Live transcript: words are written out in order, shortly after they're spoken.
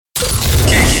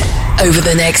over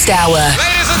the next hour.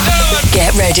 Ladies and gentlemen,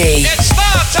 get ready. It's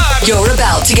start time. You're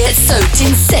about to get soaked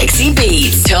in sexy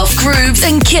beats, tough grooves,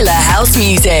 and killer house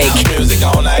music. House music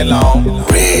all night long.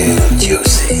 Real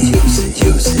juicy, juicy,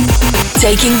 juicy.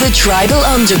 Taking the tribal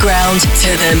underground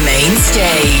to the main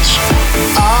stage.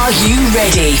 Are you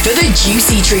ready for the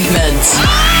juicy treatment?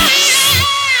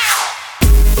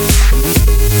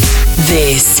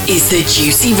 This is the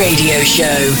Juicy Radio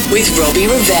Show with Robbie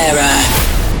Rivera.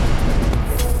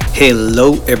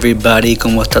 Hello everybody,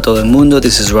 ¿cómo está todo el mundo?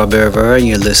 This is Robbie Rivera and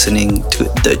you're listening to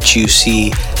The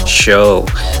Juicy Show,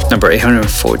 number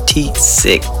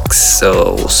 846.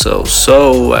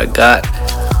 So, I got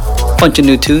a bunch of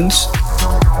new tunes.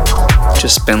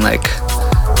 Just spent like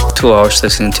 2 hours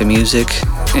listening to music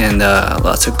and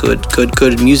lots of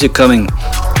good music coming.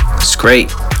 It's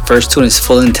great. First tune is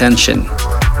Full Intention.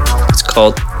 It's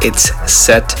called It's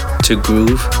Set to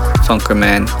Groove,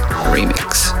 Funkerman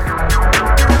Remix.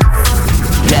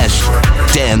 Dash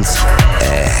Dance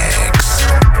X.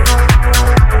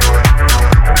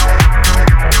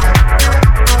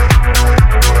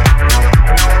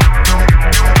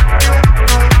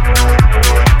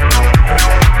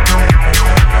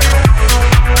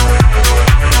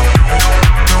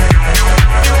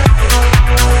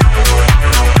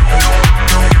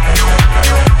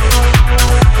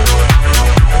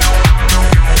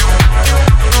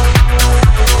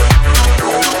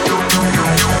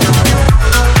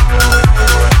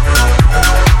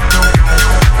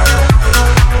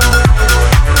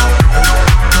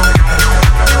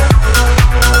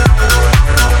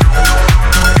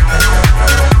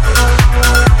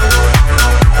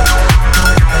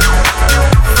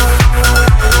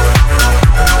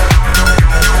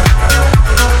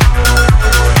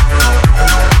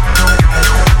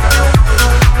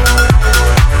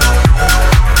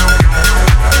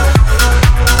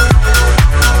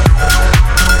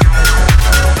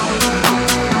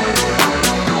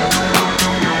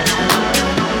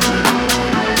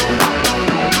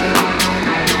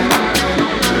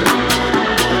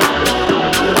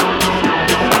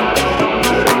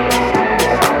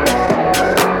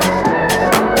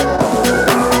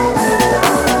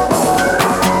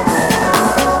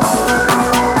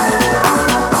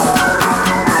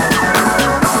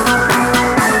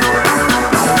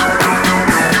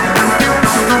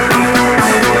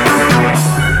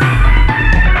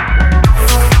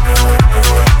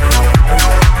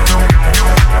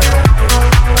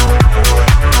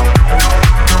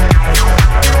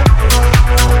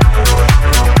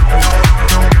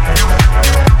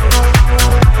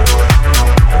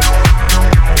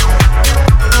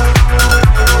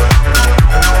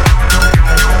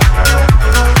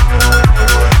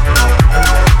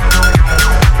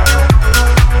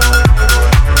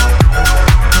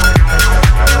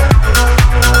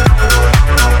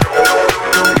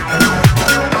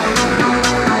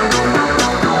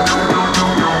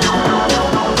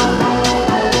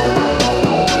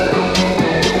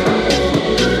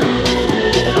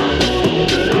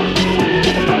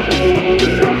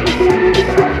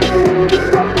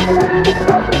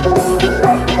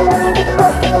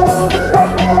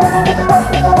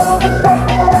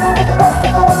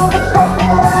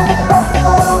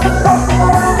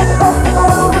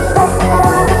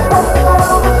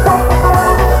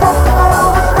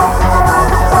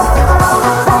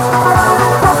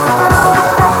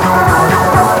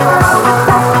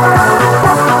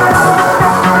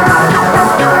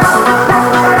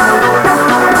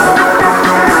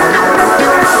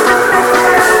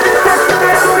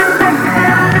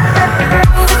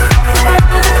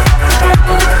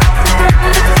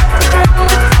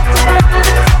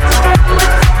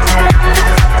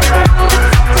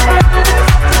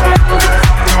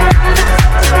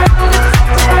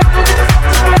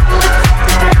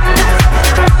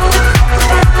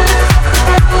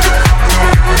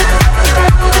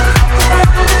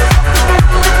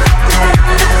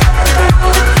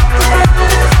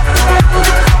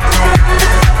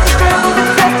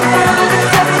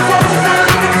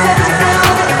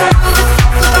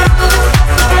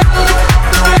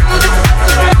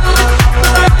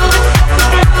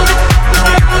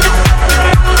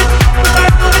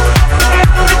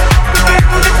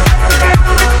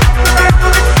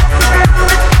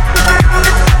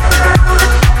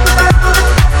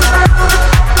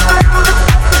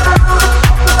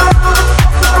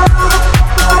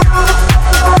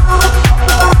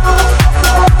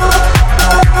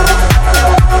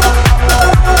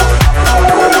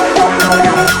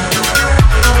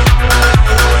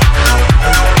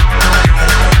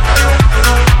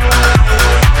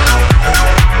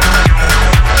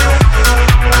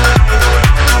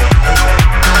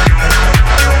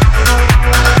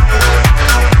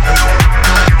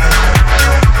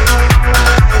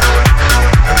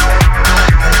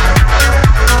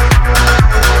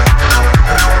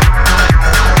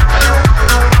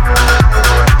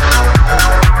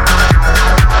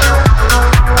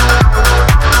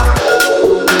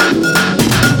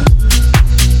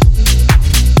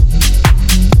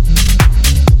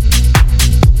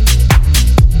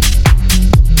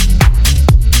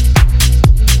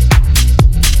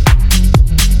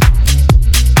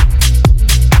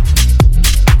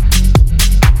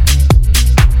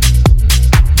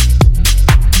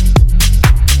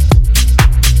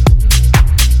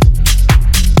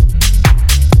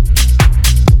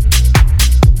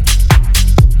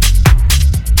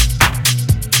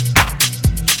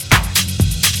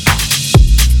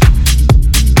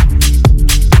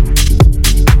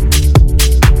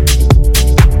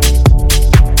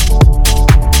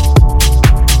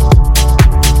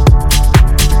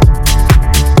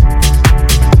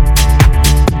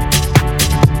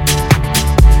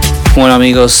 Bueno,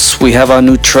 amigos, we have a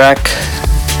new track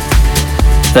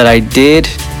that I did.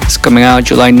 It's coming out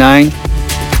July 9.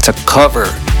 It's a cover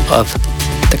of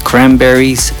the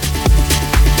Cranberries'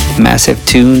 massive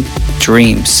tune,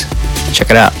 Dreams.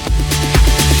 Check it out.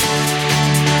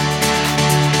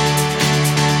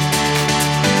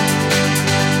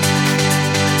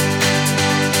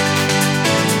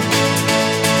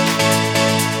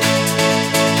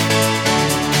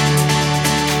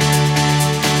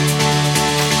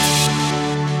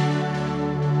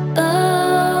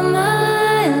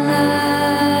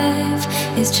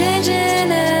 It's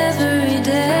changing every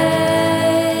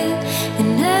day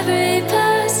in every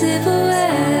possible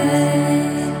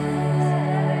way,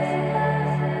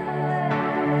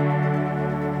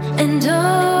 and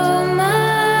all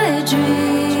my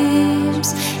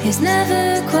dreams is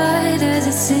never quite as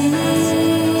it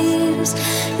seems,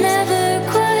 never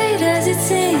quite as it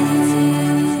seems.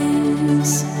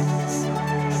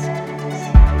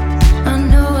 I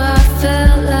know I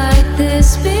felt like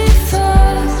this before.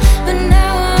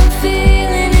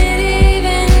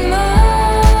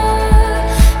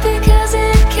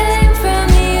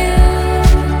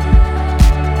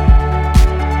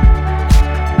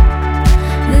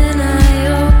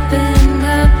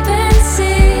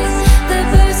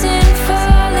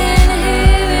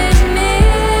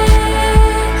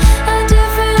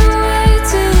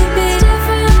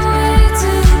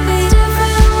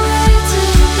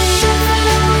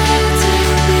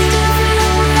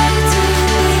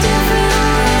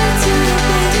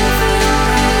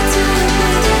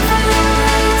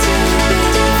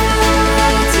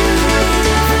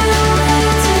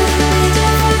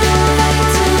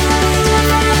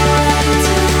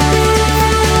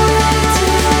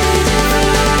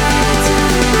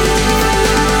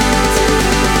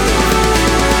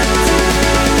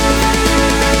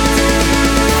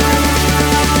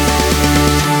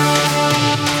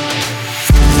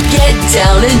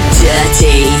 Down and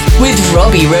Dirty with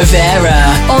Robbie Rivera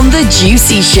on The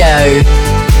Juicy Show.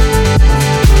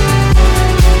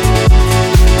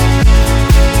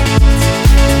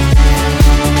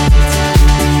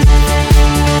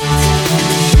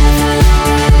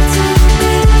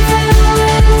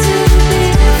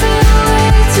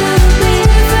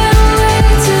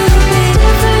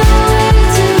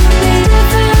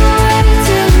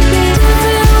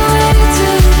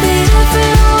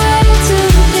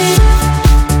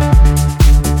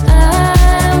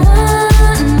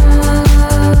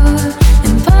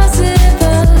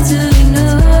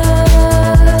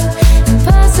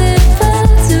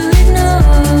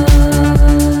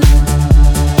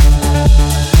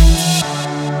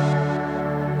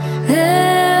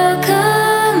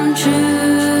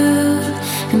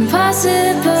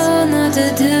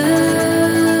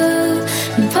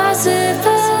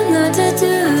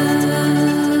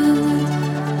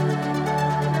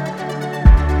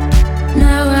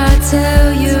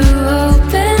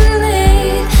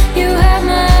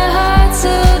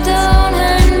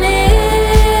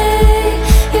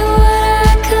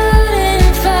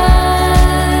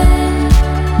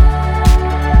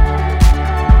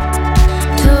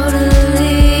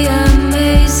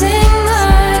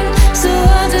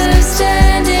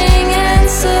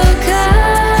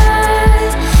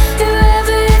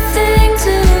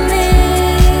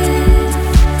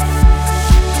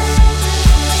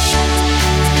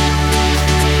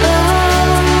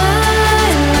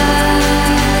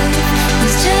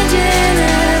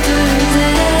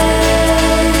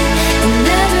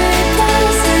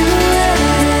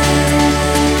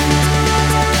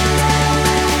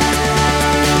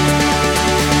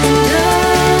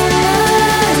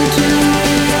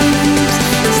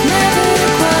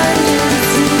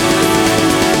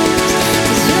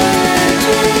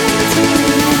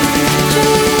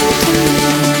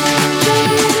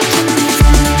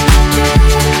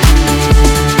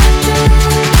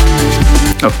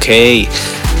 Okay,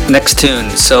 next tune.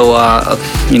 So, I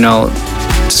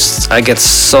get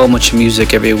so much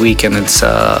music every week, and it's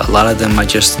a lot of them I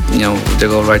just, they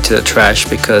go right to the trash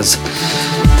because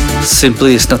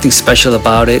simply it's nothing special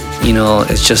about it.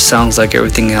 It just sounds like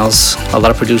everything else. A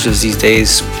lot of producers these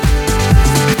days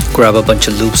grab a bunch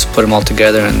of loops, put them all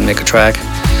together, and make a track.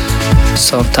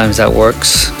 Sometimes that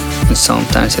works, and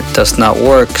sometimes it does not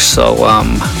work. So,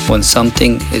 when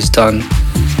something is done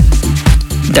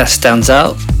that stands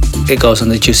out, it goes on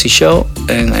the Juicy Show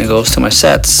and it goes to my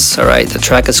sets. Alright, the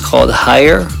track is called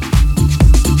Higher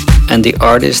and the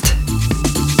artist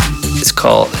his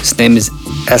name is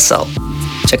Essel.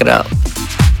 Check it out.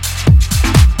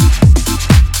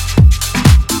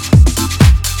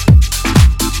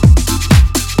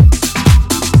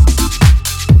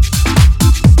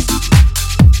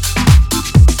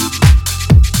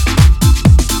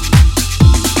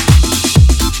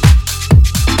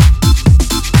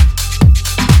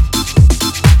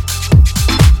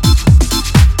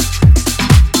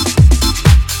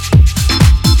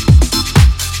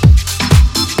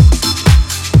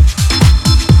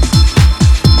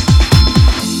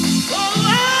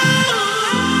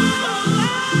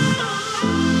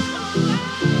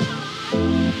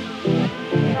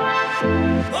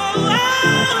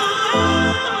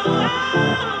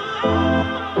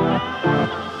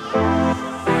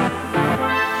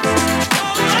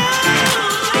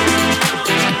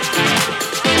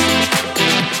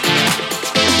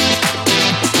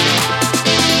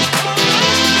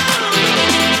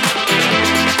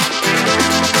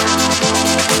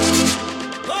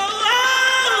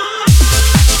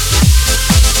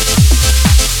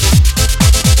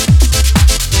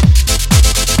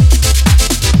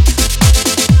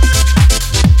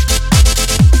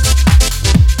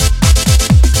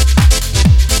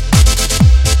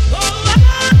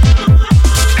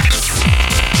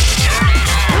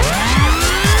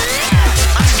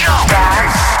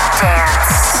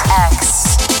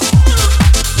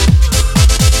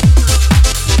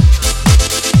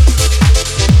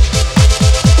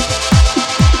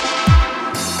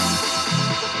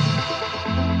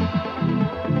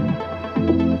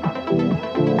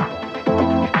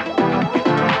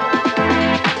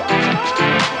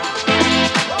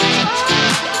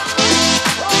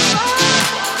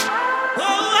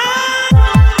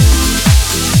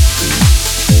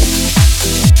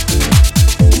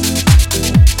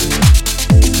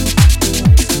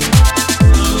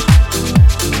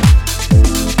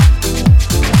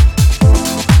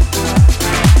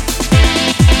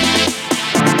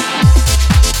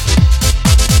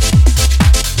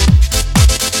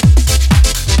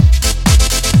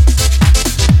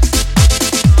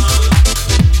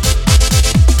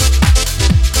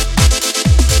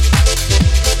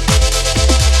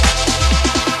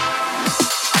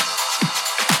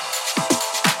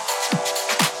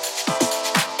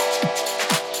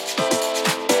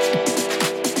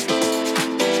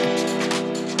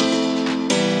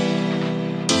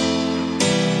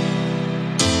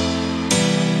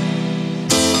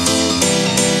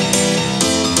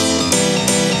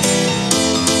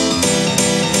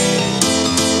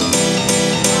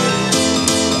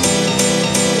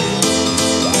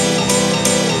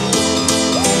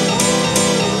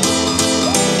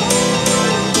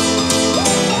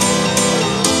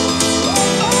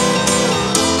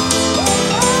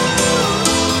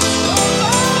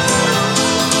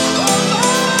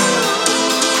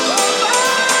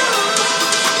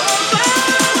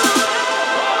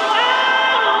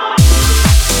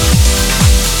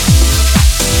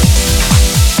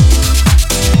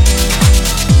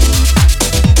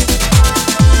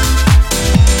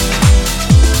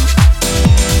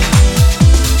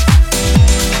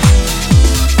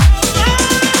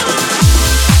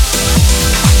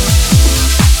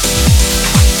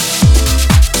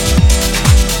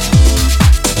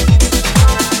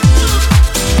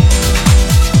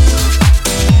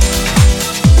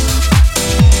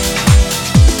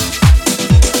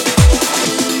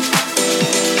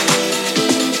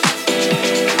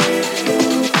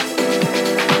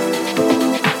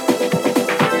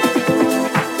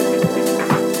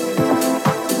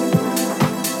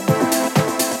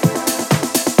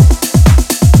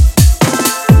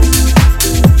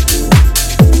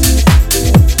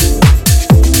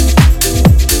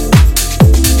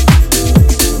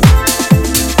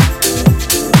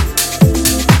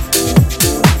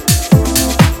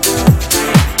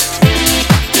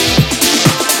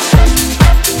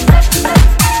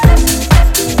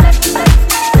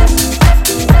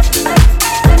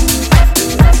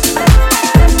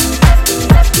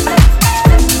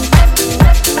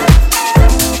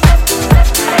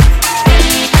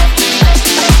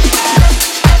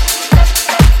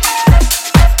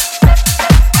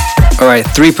 Alright,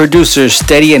 three producers,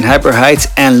 Steady and Hyper Heights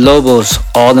and Lobos,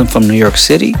 all of them from New York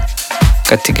City,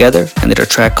 got together and did a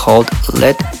track called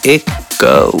Let It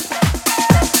Go.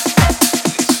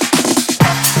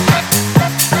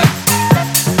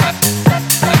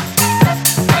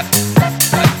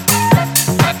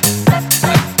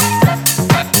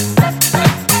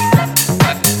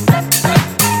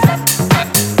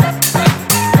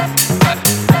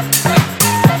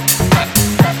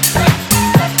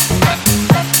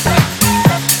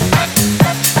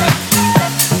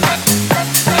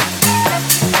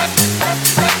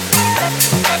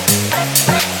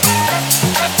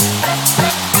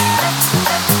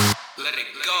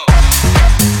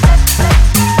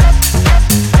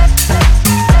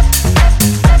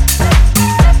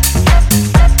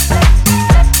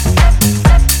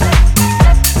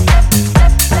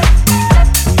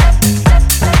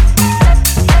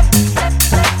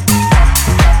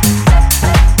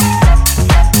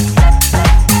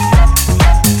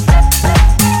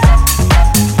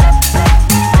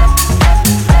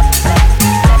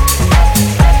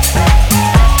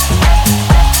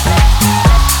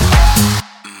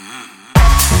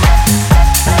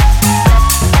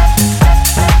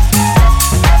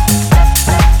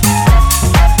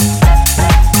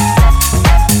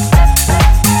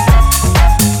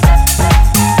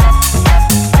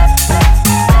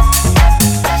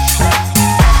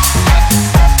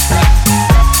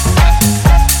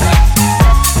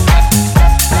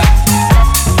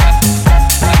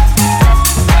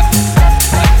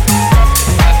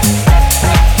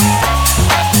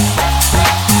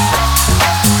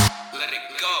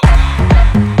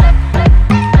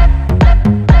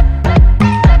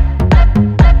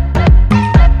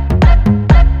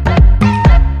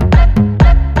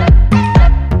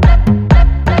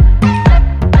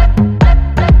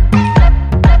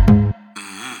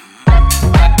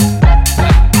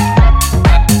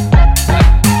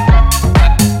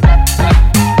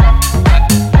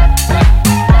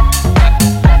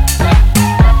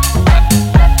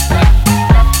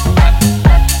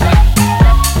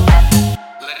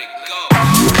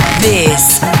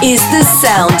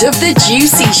 Sound of the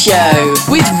Juicy Show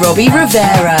with Robbie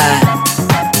Rivera.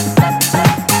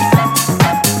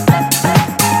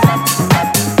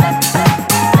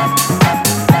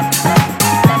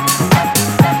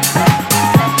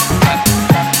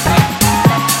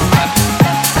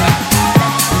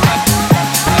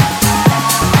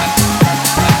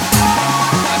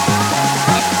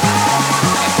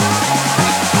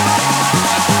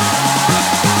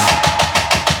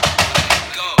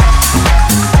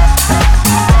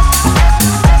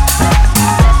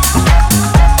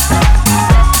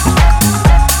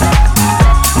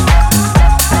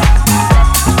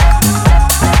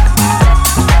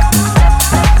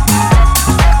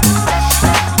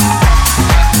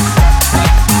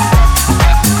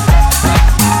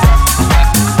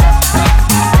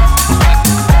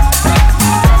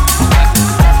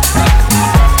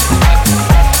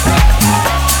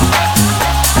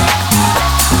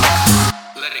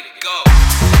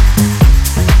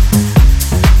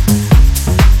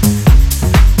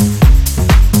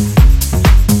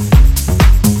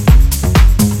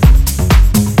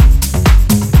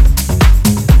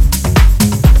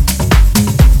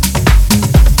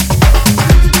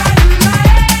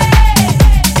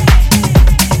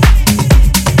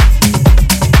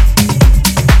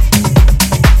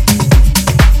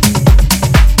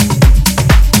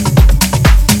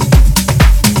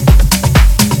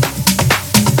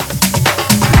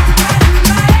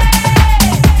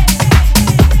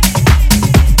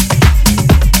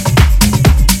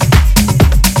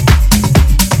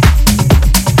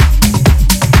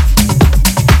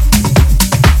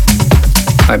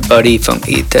 My buddy from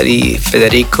Italy,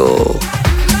 Federico.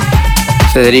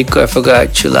 Federico, I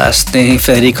forgot your last name,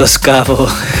 Federico Scavo.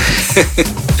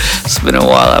 It's been a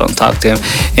while, I don't talk to him.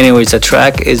 Anyways, the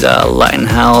track is a Latin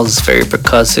house, very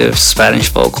percussive, Spanish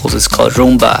vocals. It's called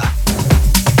Rumba.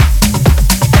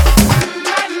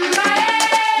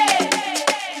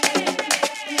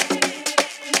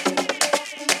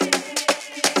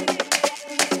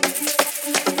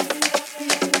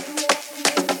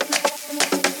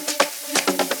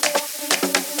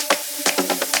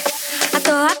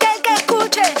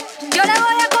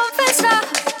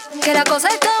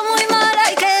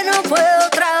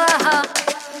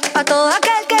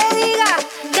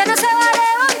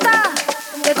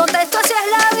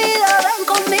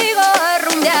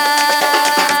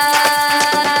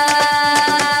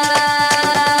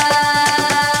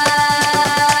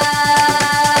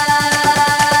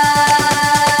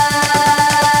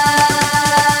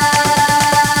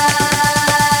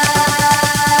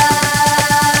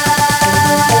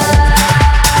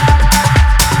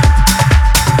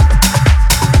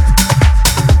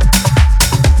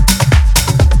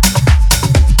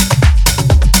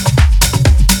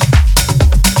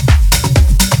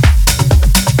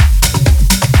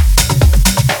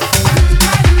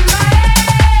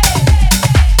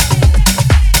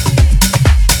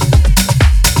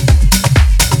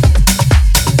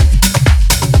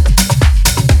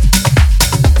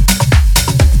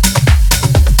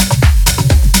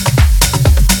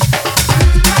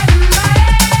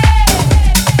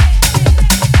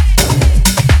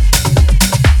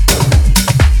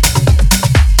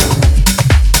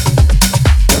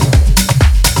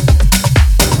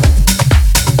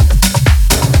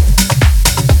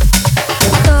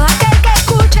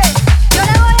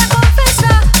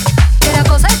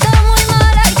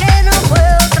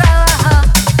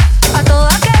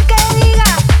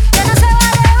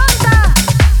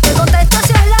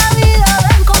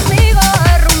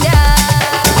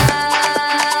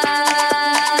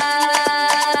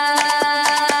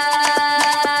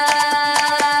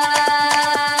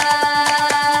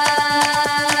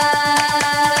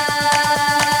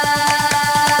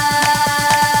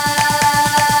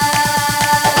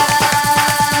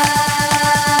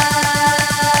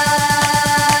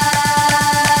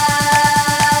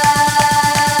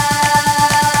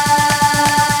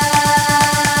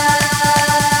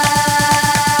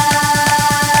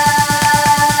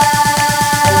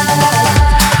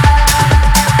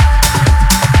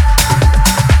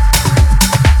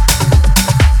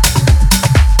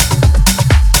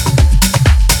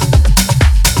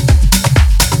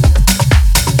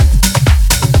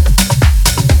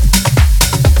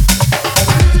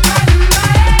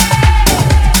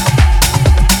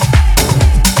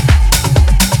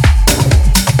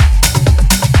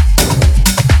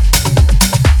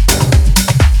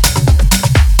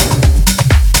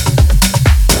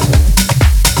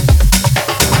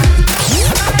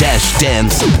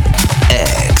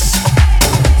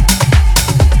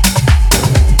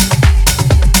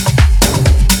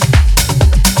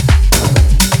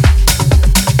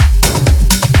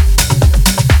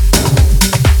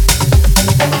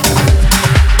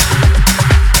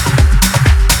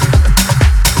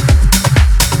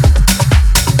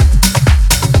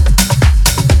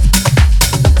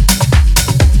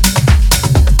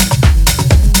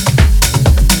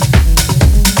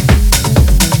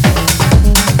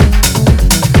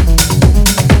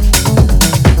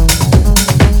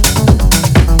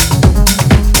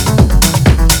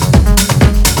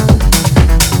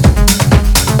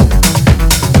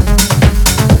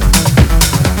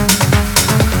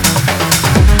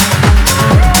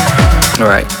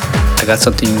 I got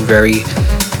something very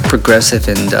progressive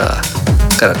and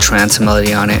got a trance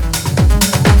melody on it.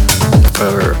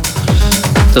 For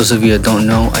those of you that don't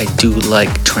know, I do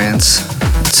like trance.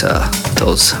 It's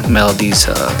those melodies.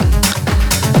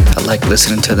 I like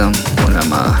listening to them when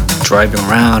I'm driving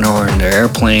around or in the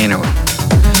airplane. Or,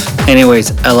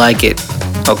 anyways, I like it.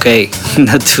 Okay,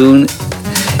 the tune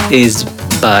is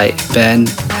by Ben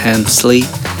Hemsley.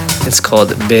 It's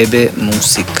called Bebe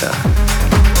Musica.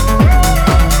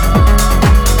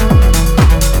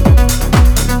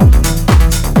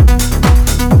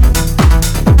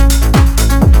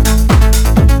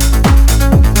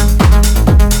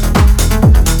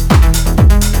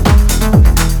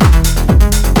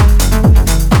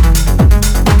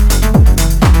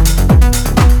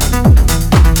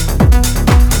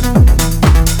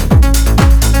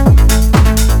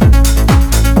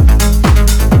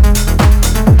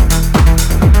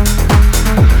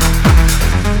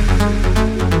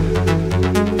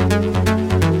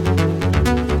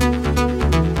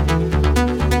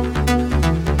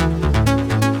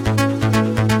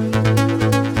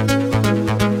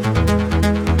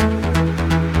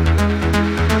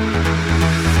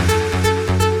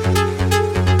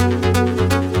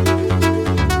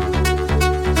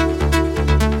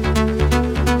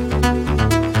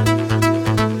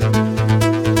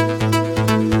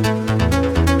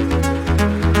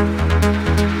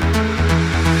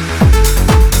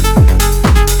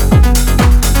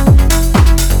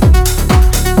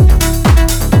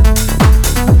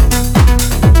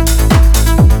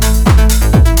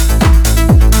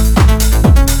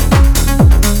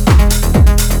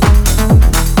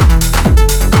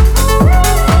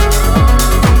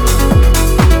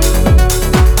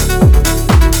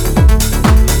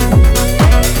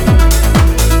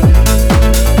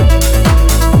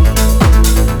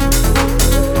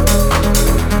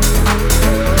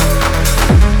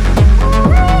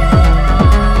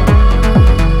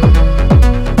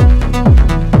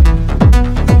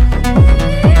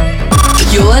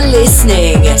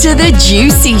 To The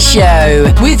Juicy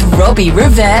Show with Robbie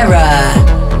Rivera.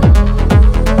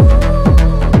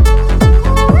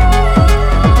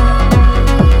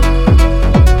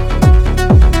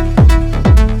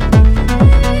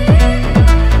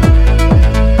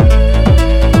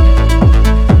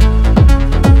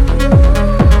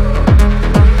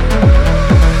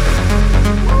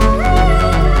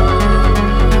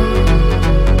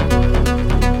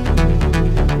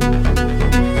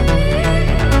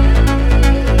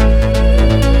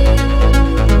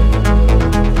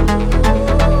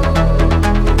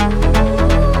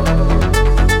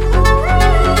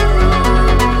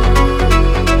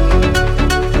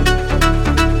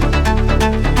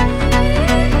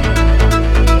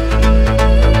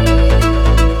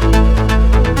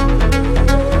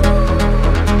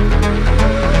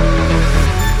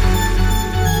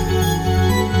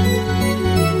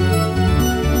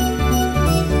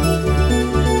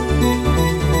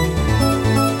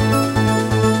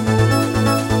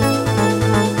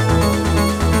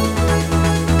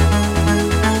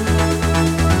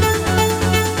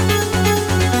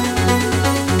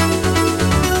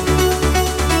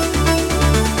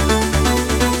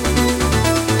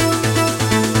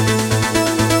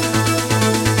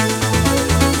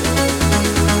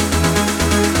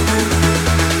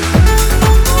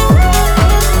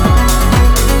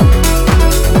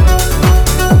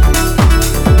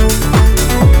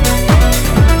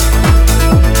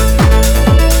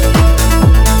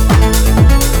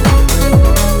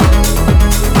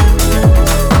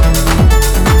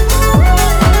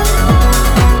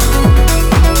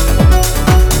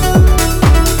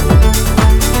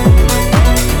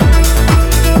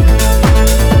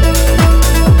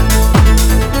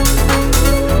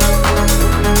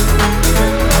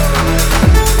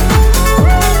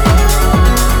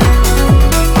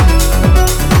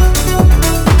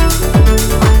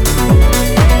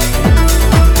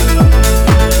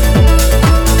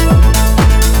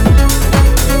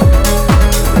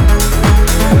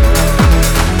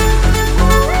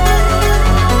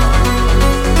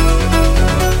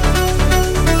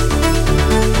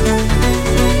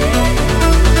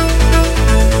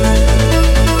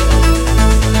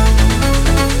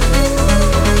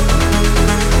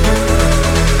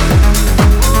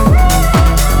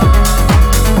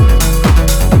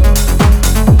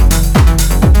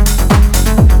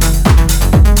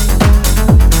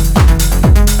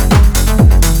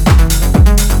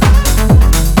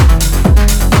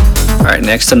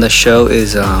 Next on the show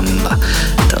is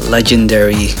the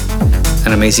legendary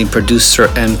and amazing producer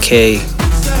MK.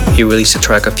 He released a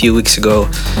track a few weeks ago,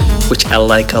 which I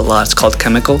like a lot. It's called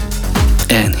Chemical.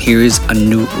 And here is a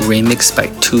new remix by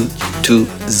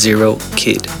 220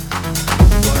 Kid.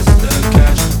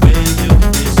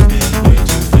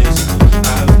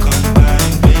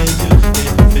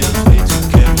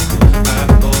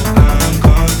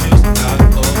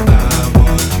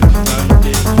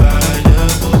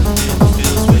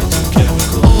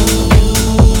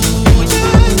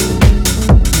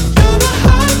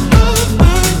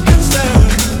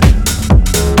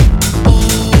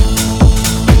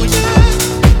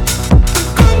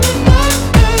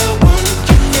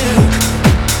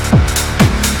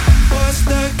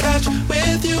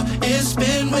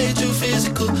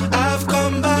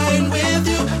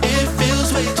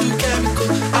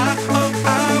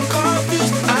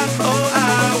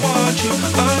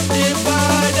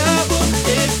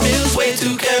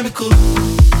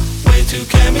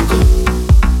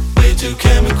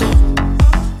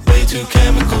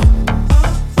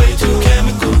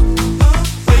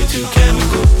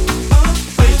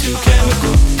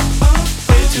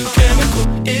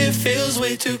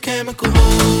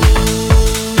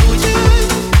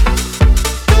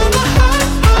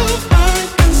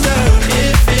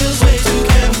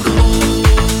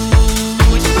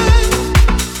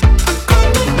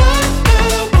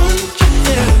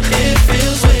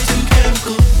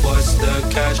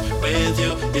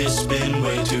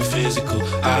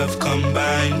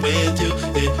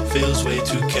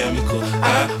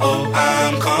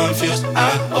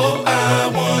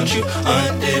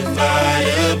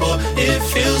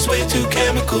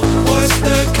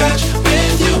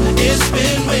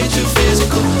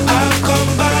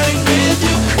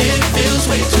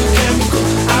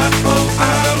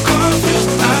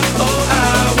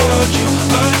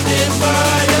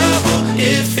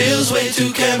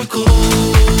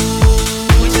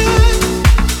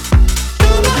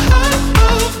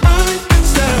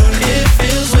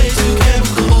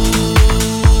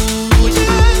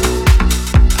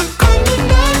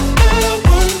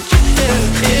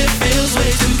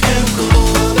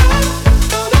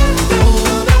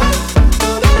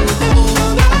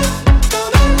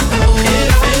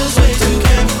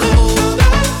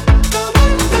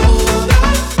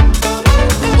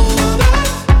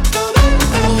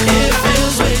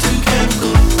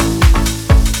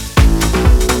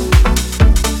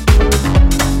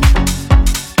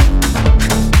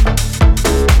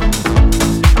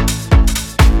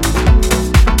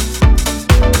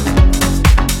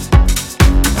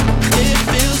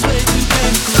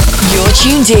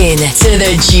 Tuned in to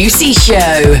The Juicy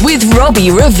Show with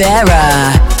Robbie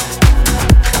Rivera.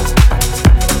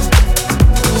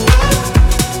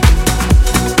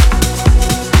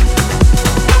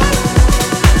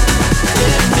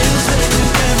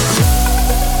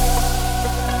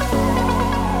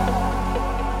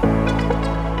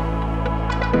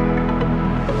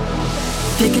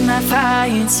 Picking my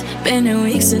fights, been a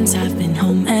week since I've been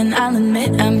home, and I'll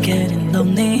admit I'm getting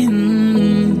lonely.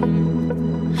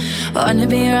 Wanna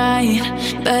be right,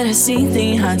 but I see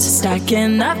the odds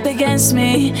stacking up against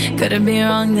me. Couldn't be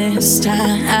wrong this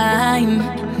time.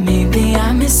 Maybe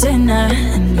I'm a sinner,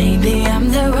 and maybe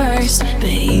I'm the worst. But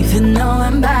even though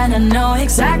I'm bad, I know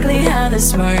exactly how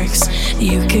this works.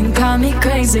 You can call me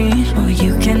crazy, or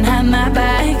you can have my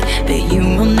back, but you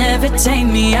will never take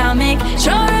me, I'll make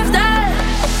sure of that.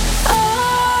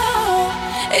 Oh,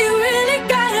 you really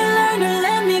gotta learn to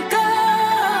let me go.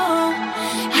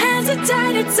 Hands are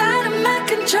tied, it's out of my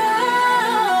control.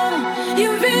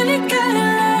 You really gotta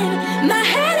learn, my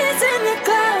head is in the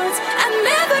clouds, I'm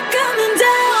never coming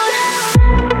down.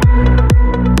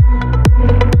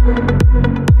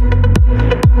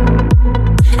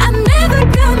 I'm never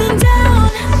coming down.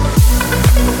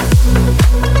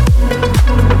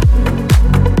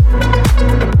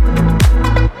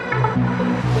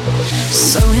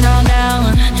 Slow it all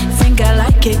down, think I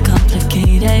like it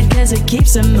complicated, cause it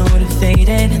keeps them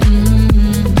motivated.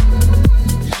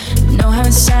 Know how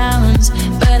it sounds,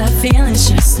 but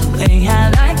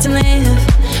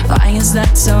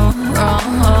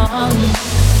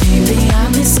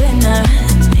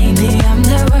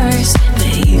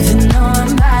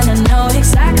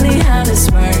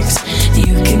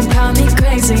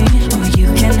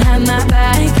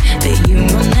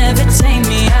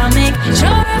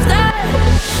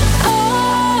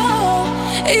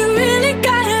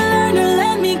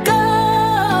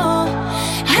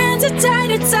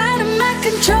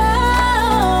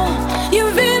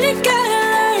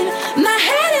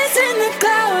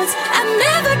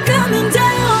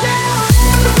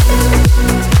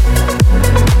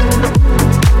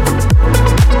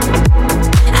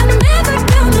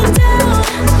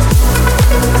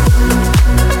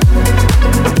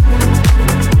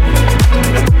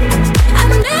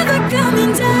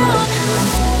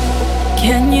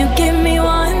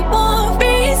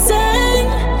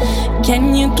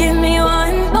me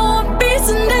one more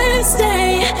reason to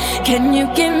stay? Can you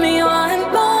give me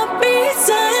one more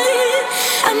reason?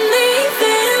 I'm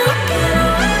leaving.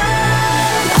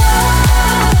 Oh,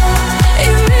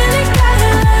 you really gotta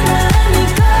learn to let me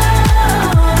go.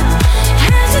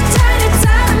 Hands are tied, it's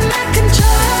out of my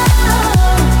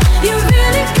control. You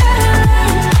really gotta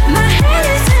learn. My head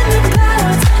is in the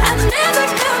clouds. I'm never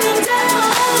coming down.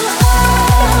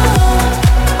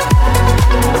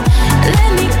 Let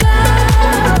me go.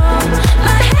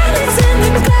 My head is in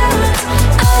the clouds.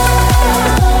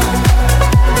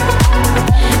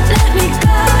 Let me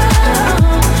go.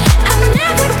 I'm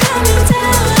never coming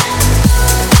down.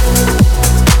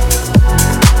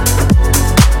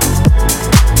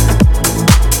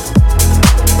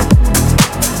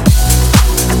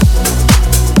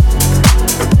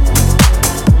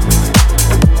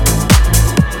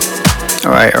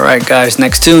 All right, guys.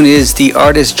 Next tune is the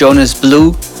artist Jonas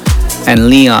Blue and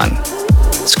Leon.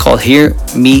 It's called Hear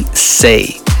Me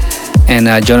Say. And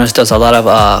Jonas does a lot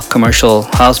of commercial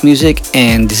house music,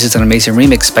 and this is an amazing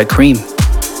remix by Cream.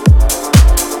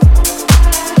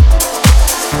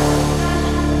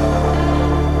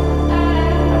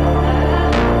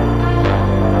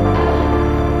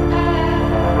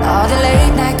 All the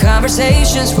late night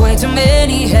conversations, way too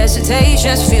many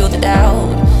hesitations. Feel the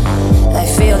doubt, I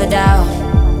feel the doubt.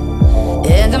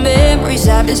 And the memories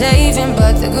I've been saving,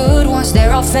 but the good ones,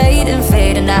 they're all fading,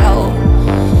 fading out.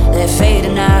 They're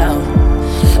fading out.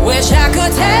 Wish I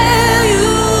could tell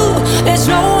you there's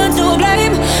no one to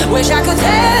blame. Wish I could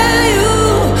tell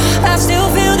you I still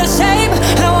feel the same.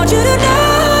 I want you to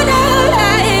know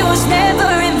that it was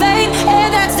never in vain.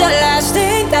 And that's the last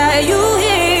thing that you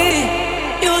hear.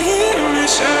 You'll hear me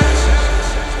say.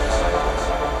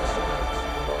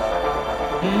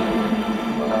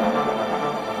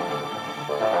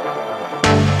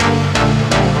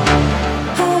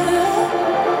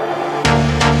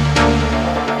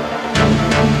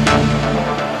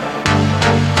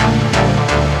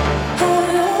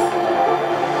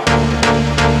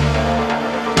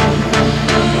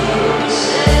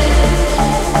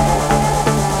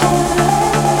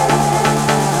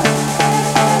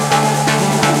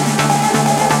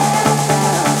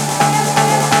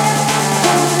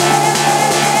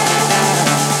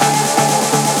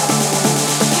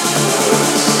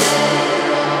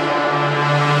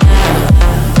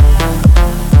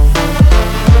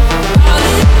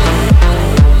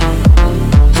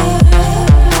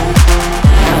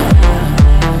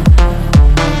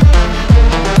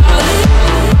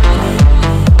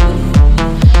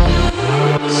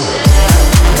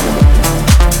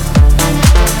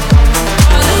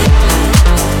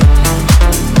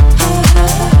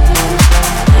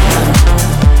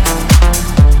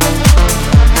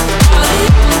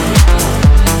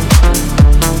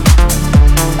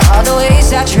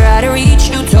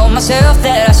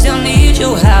 That I still need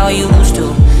you how I used to,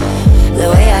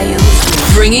 the way I used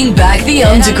to. Bringing back the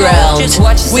underground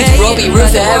with Robbie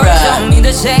Rivera. Don't mean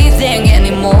the same thing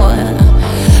anymore,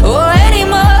 or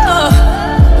anymore.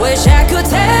 Wish I could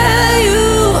tell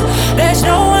you there's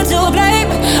no one to blame.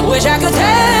 Wish I could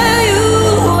tell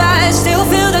you I still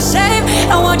feel the same.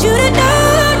 I want you to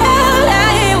know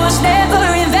that it was never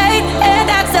in vain. And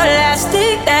that's the last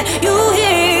thing that you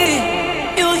hear.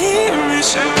 You'll hear me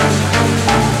say.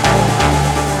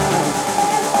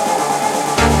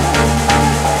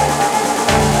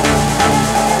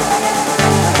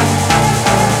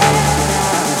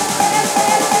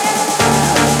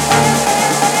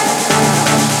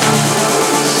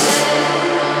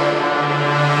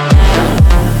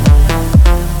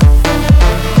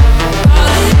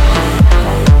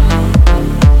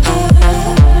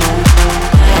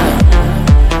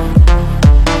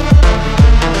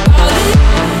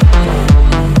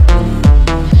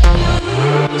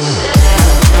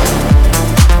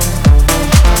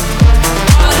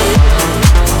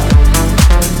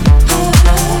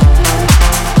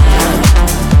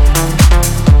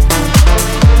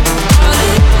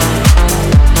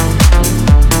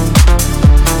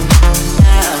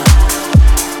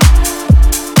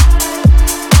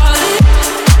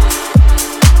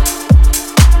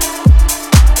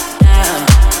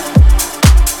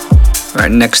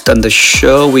 Next on the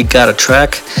show, we got a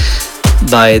track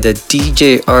by the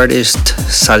DJ artist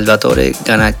Salvatore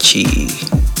Ganacci.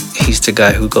 He's the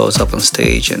guy who goes up on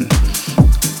stage and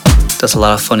does a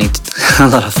lot of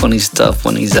funny stuff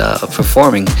when he's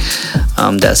performing.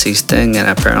 That's his thing, and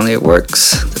apparently it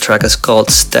works. The track is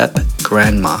called Step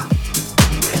Grandma.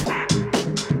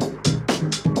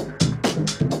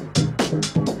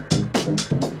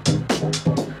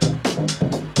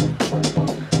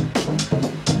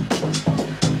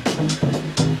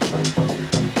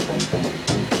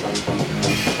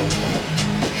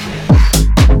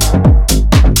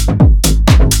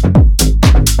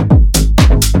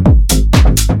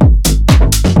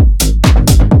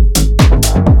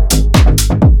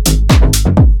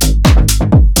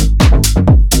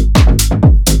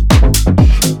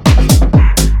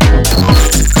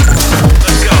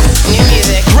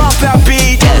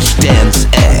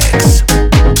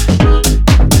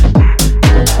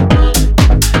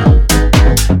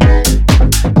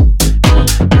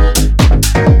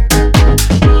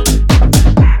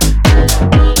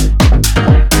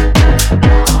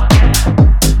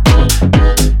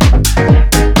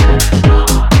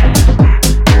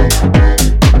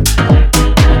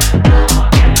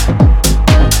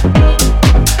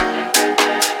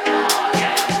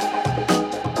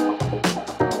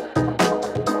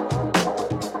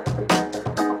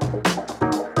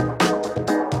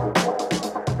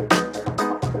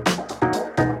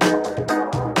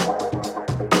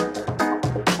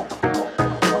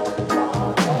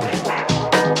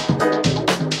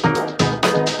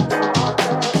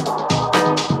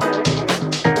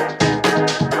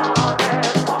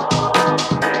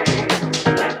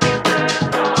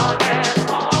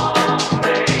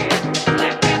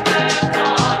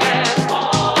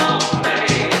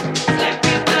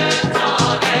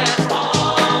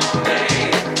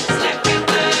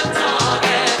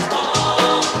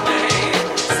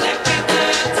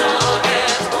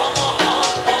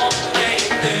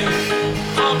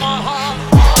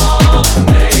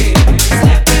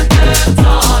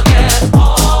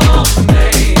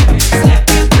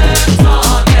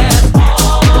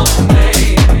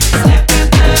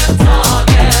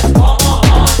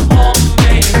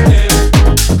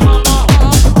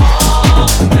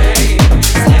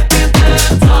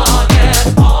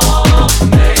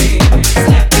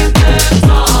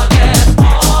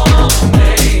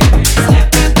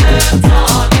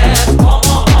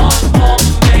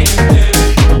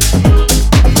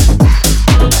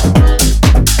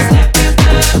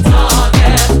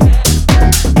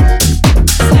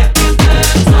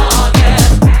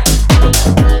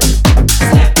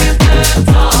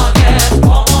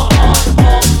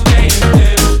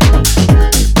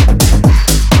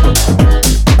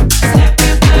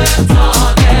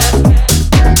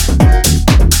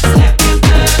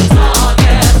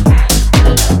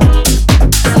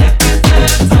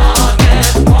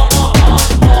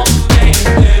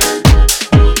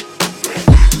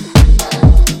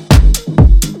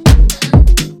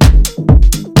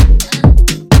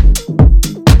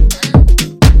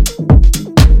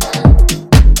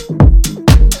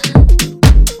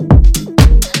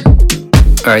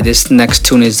 Alright, this next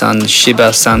tune is on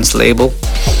Shiba San's label,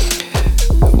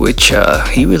 which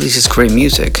he releases great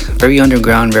music. Very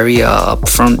underground, very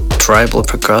upfront, tribal,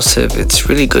 progressive. It's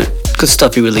really good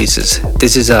stuff he releases.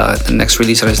 This is the next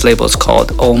release on his label. It's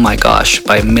called Oh My Gosh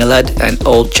by Milad and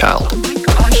Old Child.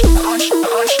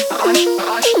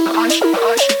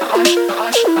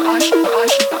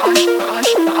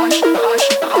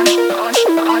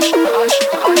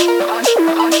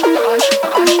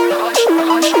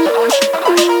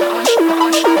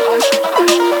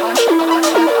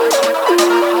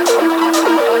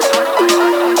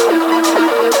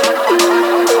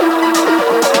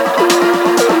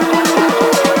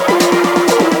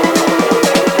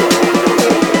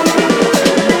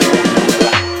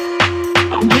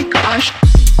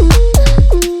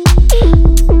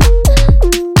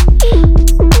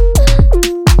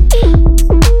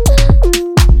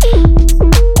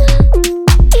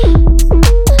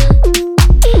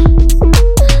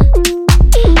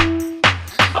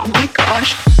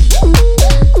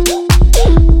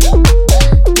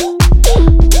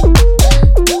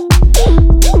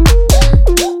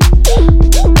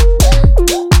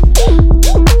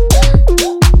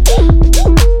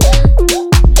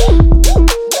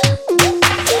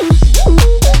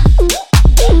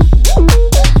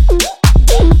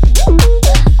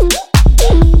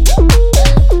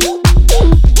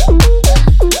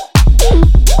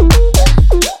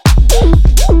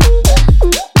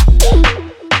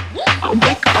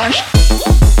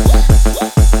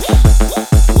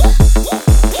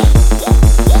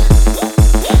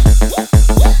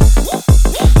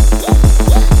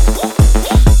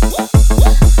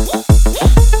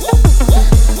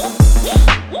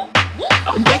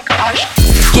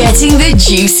 Getting the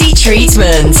juicy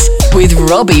treatment with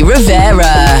Robbie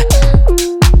Rivera.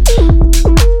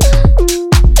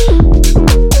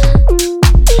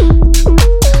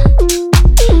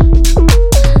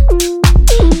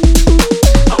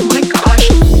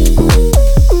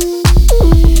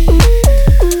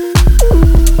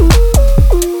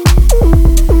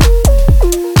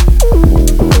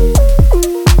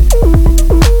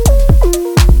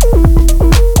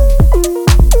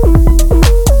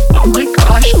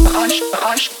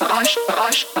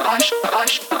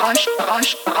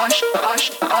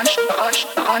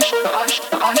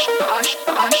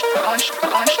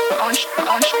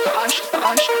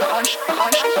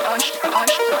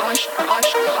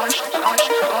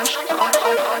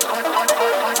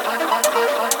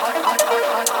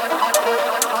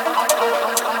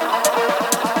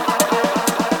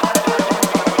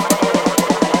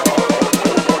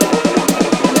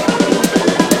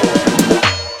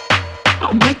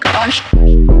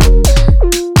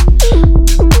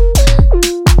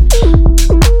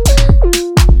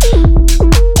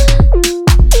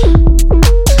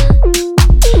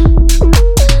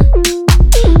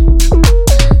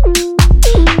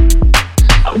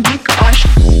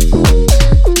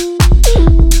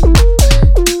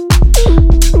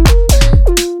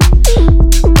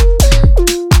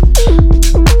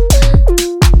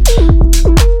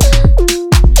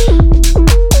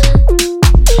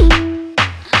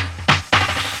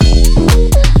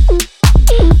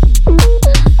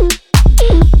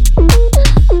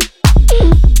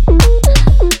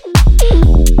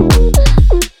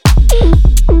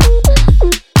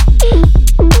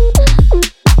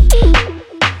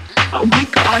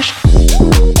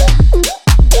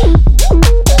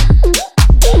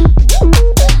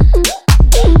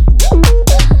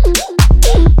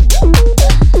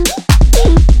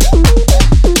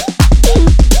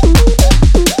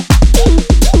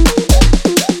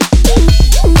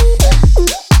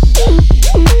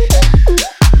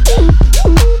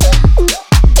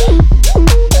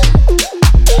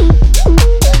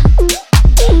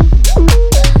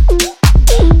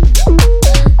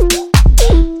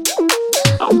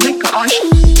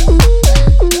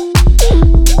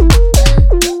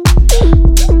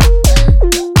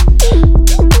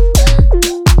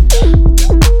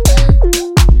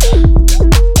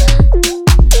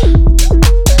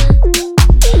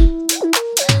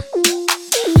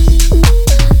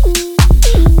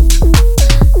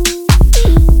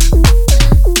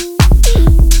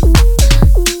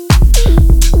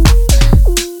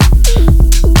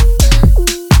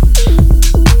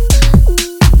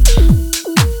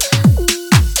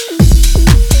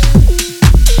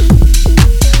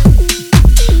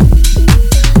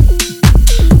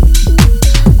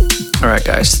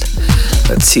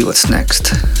 See what's next.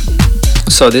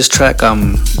 So this track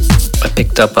I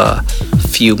picked up a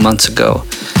few months ago.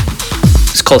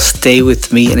 It's called Stay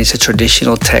With Me, and it's a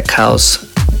traditional tech house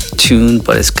tune,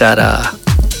 but it's got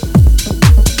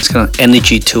It's got an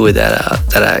energy to it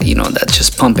that's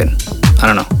just pumping. I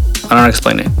don't know. I don't know how to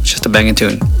explain it. It's just a banging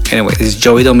tune. Anyway, this is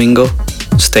Joey Domingo.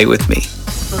 Stay with me.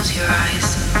 Close your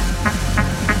eyes.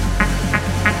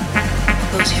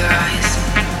 Close your eyes.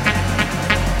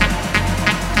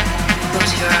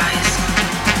 Close your eyes.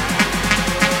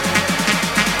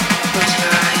 Close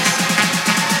your eyes.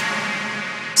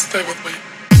 Stay with me.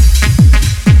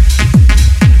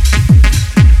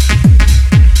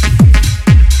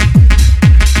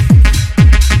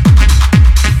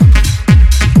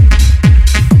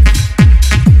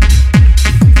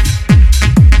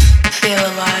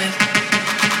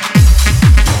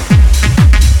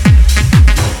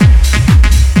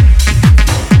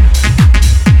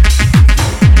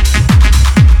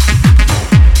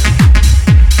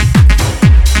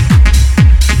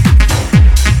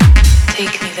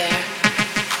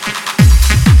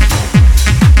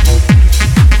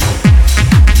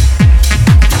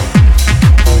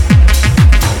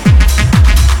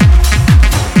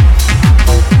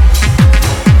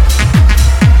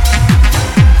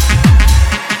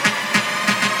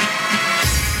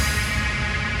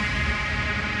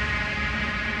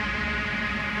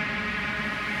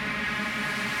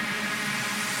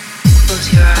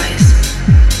 Close your eyes.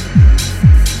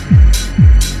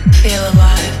 Feel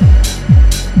alive.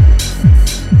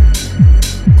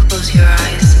 Close your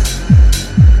eyes.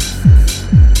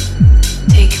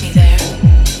 Take me there.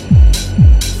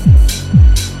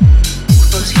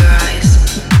 Close your eyes.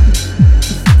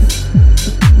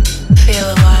 Feel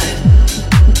alive.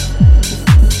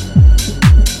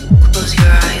 Close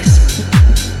your eyes.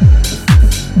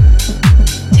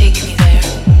 Take me there.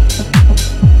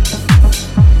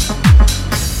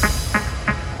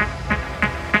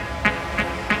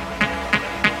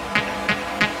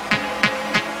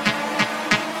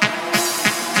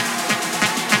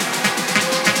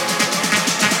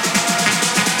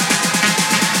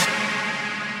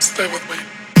 Stay with me.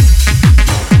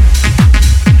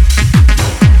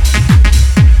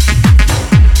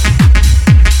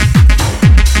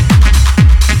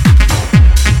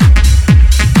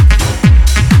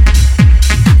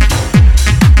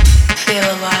 Feel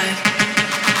alive.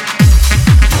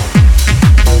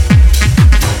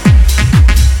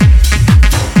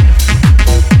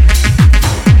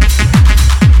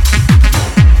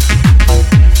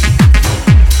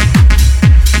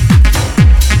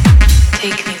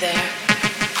 Take me there.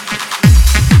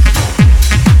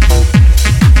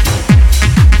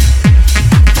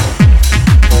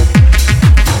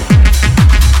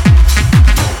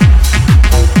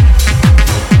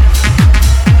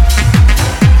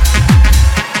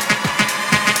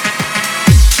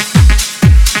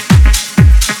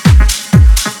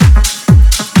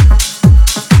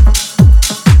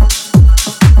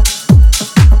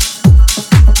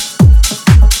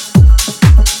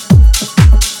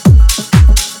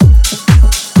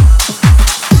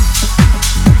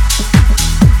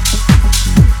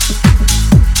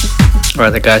 Right,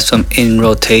 the guys from In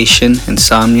Rotation,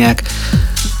 Insomniac,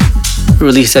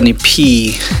 released an EP,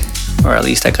 or at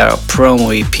least I got a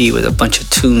promo EP with a bunch of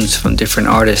tunes from different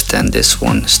artists, and this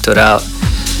one stood out.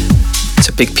 It's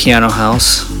a big piano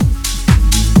house.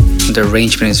 The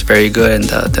arrangement is very good, and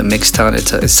the mix down, it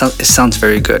sounds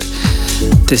very good.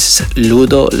 This is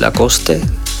Ludo Lacoste,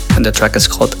 and the track is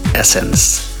called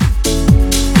Essence.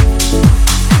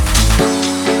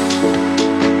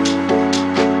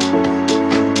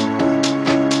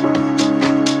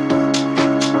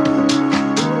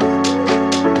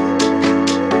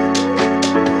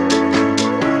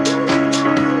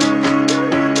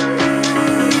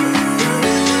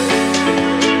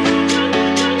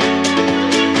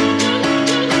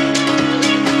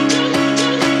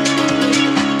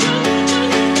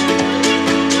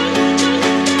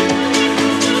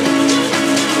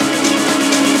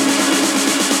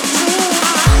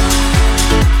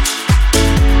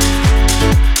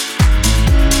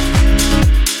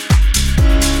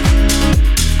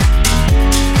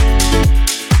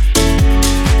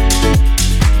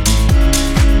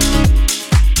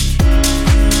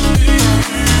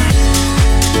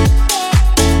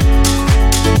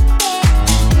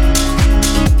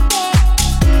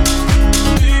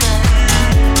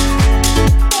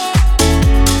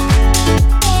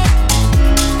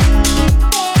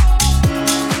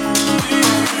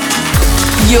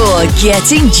 You're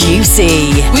getting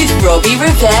juicy with Robbie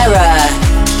Rivera.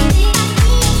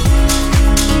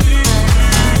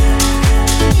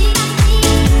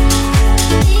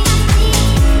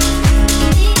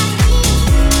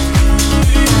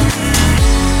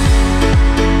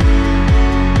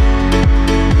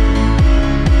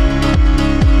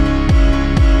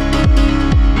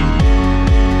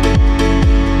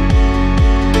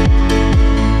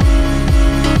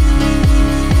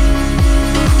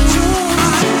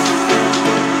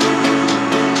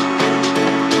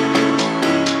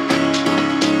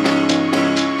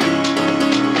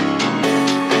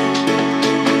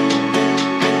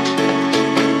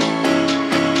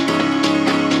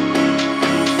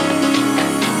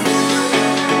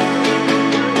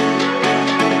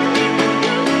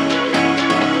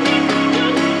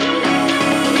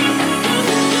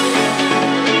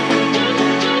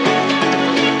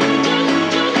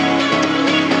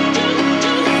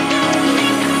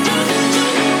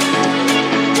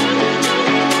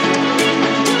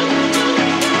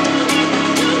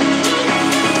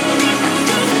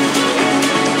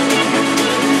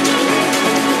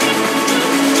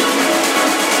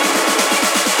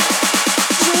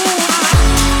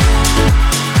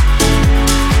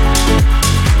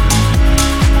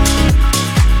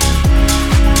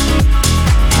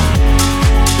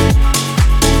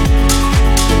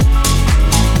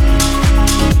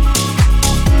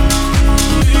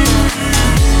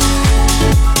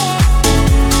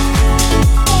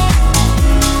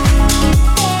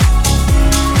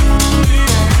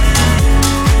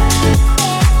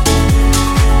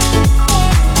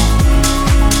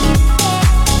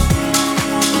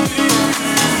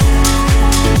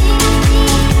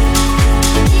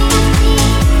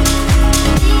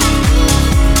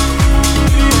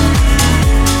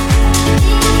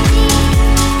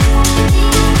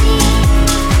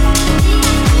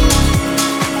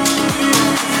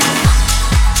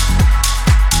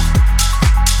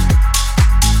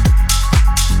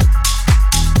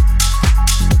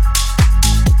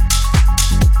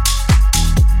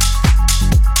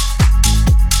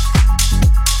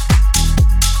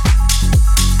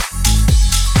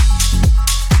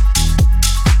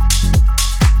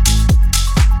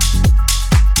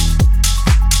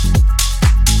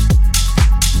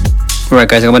 Alright,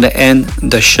 guys, I'm going to end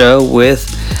the show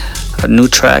with a new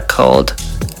track called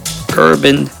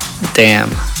Urban Dam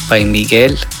by Miguel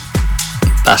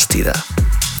Bastida.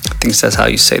 I think that's how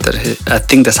you say that. I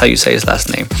think that's how you say his last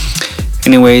name.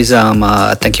 Anyways,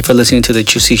 thank you for listening to the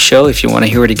Juicy Show. If you want to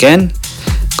hear it again,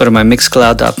 go to my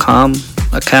Mixcloud.com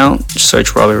account,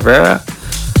 search Rob Rivera,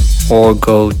 or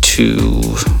go to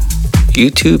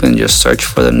YouTube and just search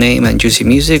for the name and Juicy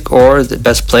Music, or the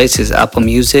best place is Apple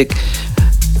Music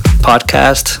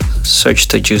Podcast, search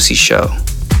the Juicy Show.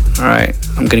 Alright,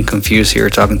 I'm getting confused here,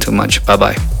 talking too much. Bye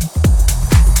bye.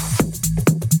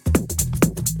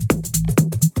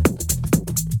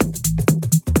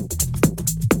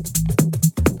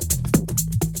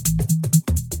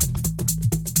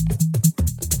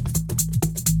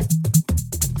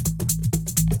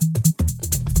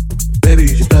 Baby,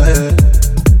 you play it.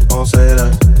 Don't say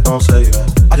that, don't say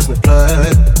that. I just been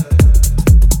playing.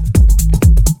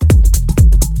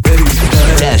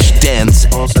 Dash Dance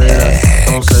Don't say that,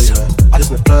 don't say that. I just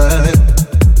been playing.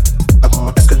 I'm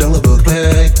on Escadilla book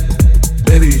play.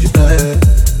 Baby, you play it.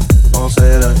 Don't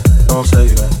say that, don't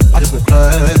say that. I just been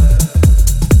playing.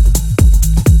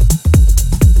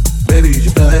 Baby, you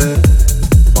play it.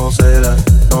 Don't say that,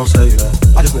 don't say that.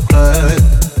 I just been playing.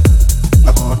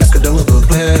 I'm on Escadilla book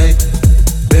play.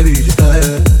 Baby, you play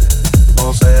it.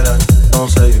 Don't say that, don't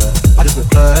say that. I just been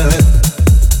playing.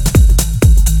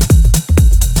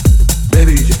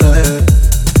 Baby, you play it.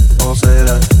 Don't say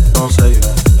that, don't say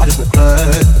that. I just been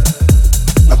playing.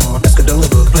 I'm on Escadilla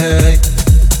book play.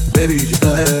 Baby, you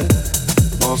play it.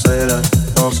 Don't say that,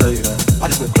 don't say that. I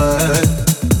just been playing.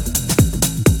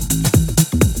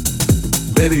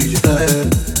 Baby, you play it.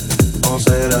 Don't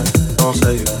say that, don't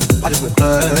say that. I just been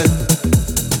playing.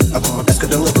 I'm on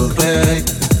Escadilla book play.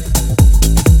 Baby, you play it.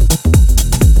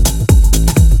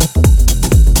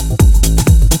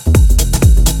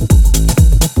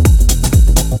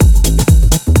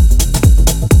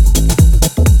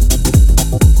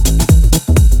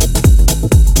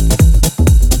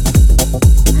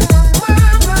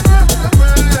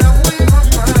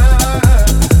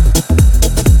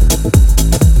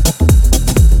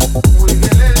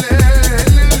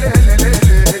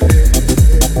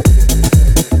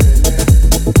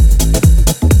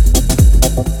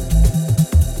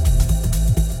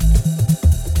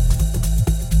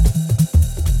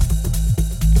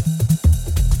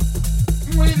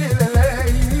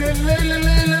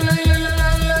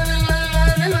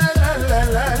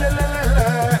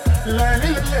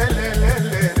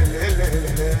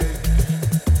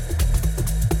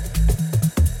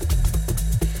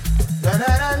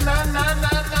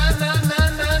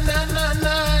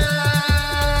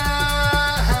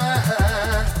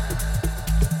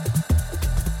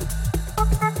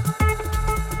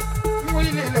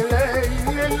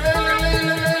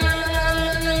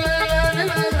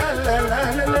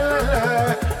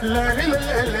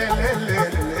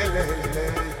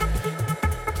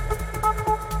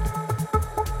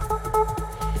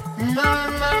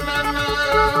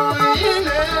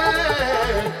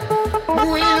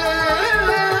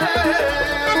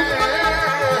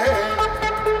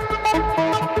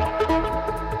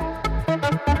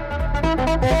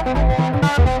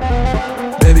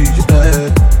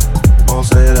 Don't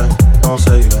say that, don't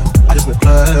say that. I just been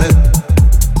playing.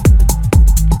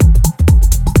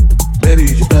 Baby,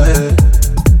 you play it.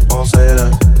 Don't say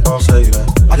that, don't say that.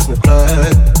 I just been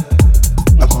playing.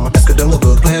 I'm on Escadilla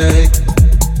book play.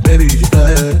 Baby, you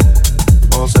play it.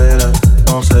 Don't say that,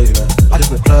 don't say that. I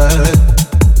just been playing.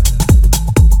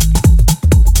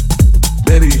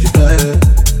 Baby, you play it.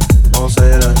 Don't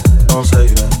say that, don't say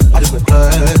that. I just been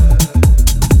playing.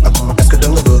 I'm on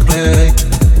Escadilla book play.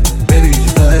 Baby,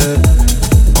 you play it.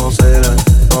 Don't say that,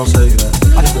 don't say that.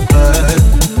 I just been playing.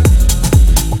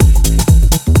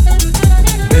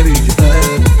 Baby, you play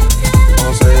it.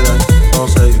 Don't say that, don't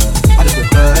say that. I just been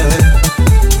playing.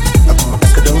 I'm on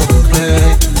Escadilla book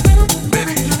play.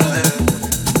 Baby, you play it.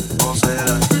 Don't say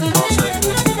that, don't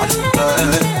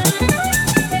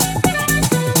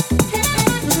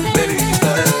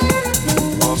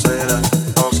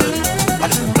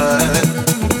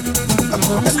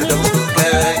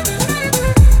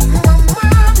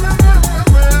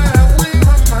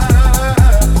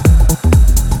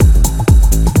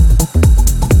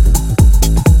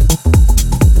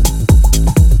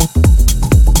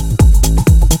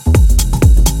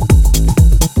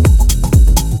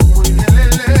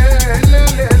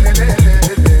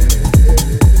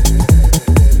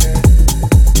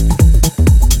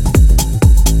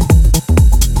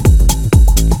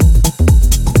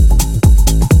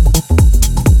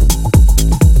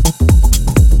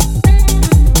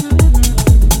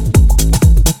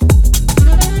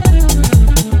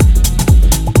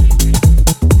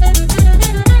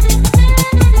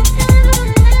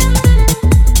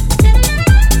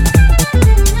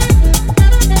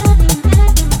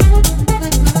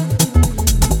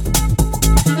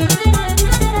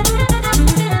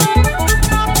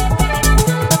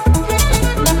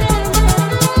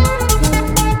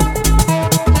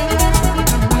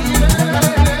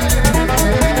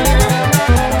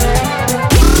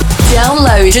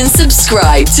download and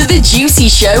subscribe to The Juicy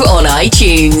Show on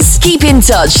iTunes. Keep in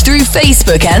touch through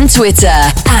Facebook and Twitter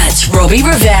at Robbie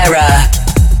Rivera.